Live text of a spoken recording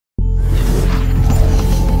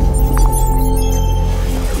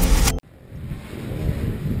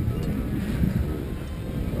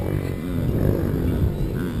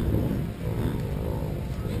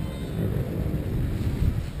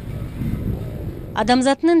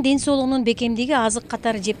Адамзатынын ден соолугунун бекемдиги азык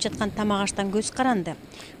катары жеп жаткан тамак аштан көз каранды.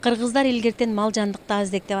 Кыргыздар илгертен мал жандыкты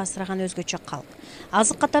аздектеп асыраган өзгөчө калк.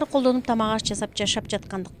 Азык катары колдонуп тамак аш жасап жашап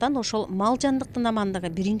жаткандыктан ошол мал жандыктын амандыгы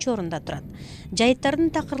биринчи орунда турат.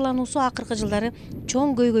 Жайыттардын такырлануусу акыркы жылдары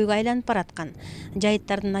чоң көйгөйгө айланып бараткан.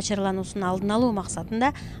 Жайыттардын начарлануусун алдын алуу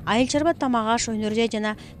максатында айыл чарба тамак аш өнөр жай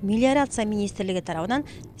жана мелиорация министрлиги тарабынан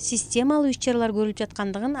системалуу иш-чаралар көрүлүп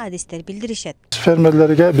жаткандыгын адистер билдиришет.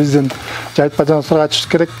 Фермерлерге биздин жайыт бажанаттарга айтышыбыз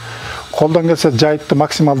керек. Колдон келсе жайытты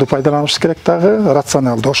максималдуу пайдаланышыбыз керек дагы,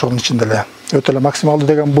 рационалдуу ошонун ичинде эле. Өтө эле максималдуу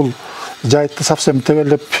деген бул жайытты совсем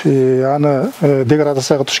тебелеп, аны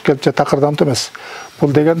деградацияга туш келип же такырданып эмес.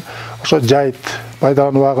 Бул деген ошо жайыт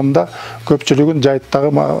пайдалануу убагында көпчүлүгүн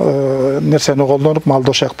жайыттагы нерсени колдонуп,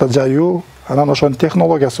 малды ошол жакта жайуу, анан ошонун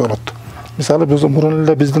технологиясы болот. Мисалы биз мурун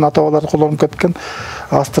эле биздин ата-бабалар колдонуп кеткен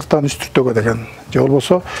астыктан үстүртөгө деген. Же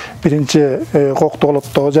болбосо биринчи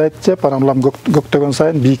коктоголоттогу жайыт жеп, анан улам көктөгөн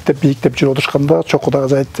сайын бийиктеп жүрүп отурушканда чокудагы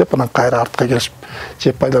жайыт жеп, анан кайра артка келишип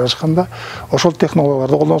жеп пайдаланышканда ошол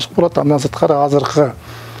технологияларды колдонушка болот. Андан сырткары азыркы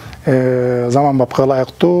заманбапка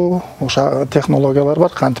ылайыктуу ошо технологиялар бар.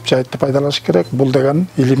 Кантип жайытты пайдаланыш керек? Бул деген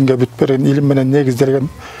илимге бүт берген, илим менен негизделген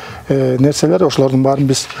нерселер, ошолордун баарын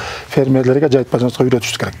биз фермерлерге жайыт бажанатка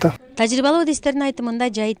үйрөтүшүбүз керек да. Тажрыйбалуу адистердин айтымында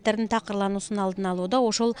жайыттардын такырлануусун алдын алууда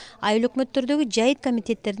ошол айыл өкмөттөрдөгү жайыт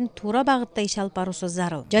комитеттердин туура багытта иш алып баруусу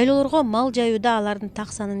зарыл. Жайлоолорго мал жаюуда алардын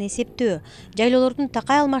так санын эсептөө, жайлоолордун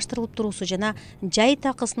такай алмаштырылып туруусу жана жайыт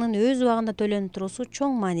такысынын өз убагында төлөнүп туруусу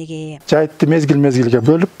чоң мааниге ээ. Жайытты мезгилге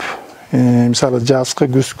бөлүп, мисалы жазкы,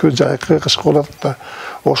 күзгү, жайкы, кышкы болот да,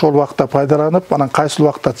 ошол убакта пайдаланып, анан кайсыл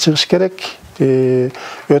убакта чыгыш керек,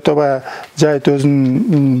 өтө бая жайыт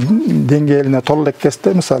өзүнүн деңгээлине толо элек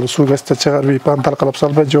кезде, мисалы суу кезде чыгарып, аны талкалап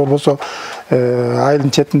салбай, же болбосо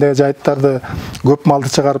айылдын четиндеги жайыттарды көп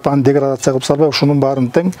малды чыгарып, аны деградация кылып салбай, ушунун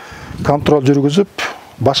баарын тең контроль жүргүзүп,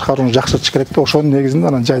 башкарууну жакшыртыш керек да. Ошонун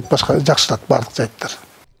негизинде анан жайыт жакшырат баардык жайыттар.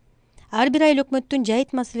 Ар бир айыл өкмөттүн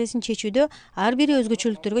жайыт маселесин чечүүдө ар бири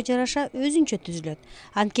өзгөчөлүктөргө жараша өзүнчө түзүлөт.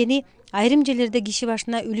 Анткени айрым жерлерде киши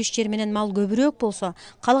башына үлүш жер менен мал көбүрөөк болсо,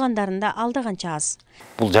 калгандарында алда канча аз.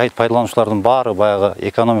 Бул жайыт пайдалануучулардын баары баягы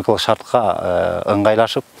экономикалык шартка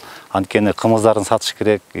ыңгайлашып, анткени кымыздарын сатыш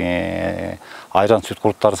керек, айран сүт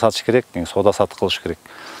куруттарын сатыш керек, соода саттык кылыш керек.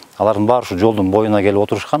 Алардын баары ушу жолдун боюна келип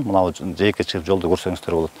отурушкан, мына жээкке чыгып жолду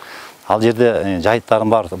көрсөңүздөр болот. Ал жерде жайыттардын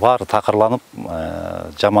баары такырланып,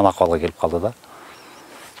 жаман акыбалга келип калды да.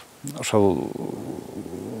 Ошол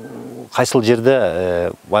кайсыл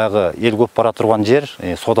жерде баягы эл көп бара турган жер,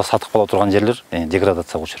 соода саттык боло турган жерлер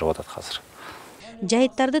деградацияга учурап атат азыр.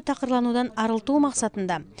 Жайыттарды такырлануудан арылтуу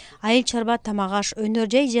максатында айыл чарба тамак аш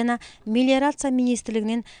өнөр жай жана мелиорация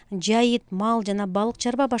министрлигинин жайыт мал жана балык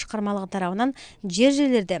чарба башкармалыгы тарабынан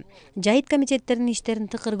жер-жерлерде жайыт комитеттеринин иштерин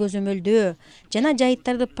тыкыр көзөмөлдөө жана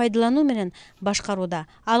жайыттарды пайдалануу менен башкарууда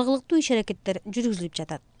алгылыктуу иш-аракеттер жүргүзүлүп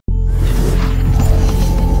жатат.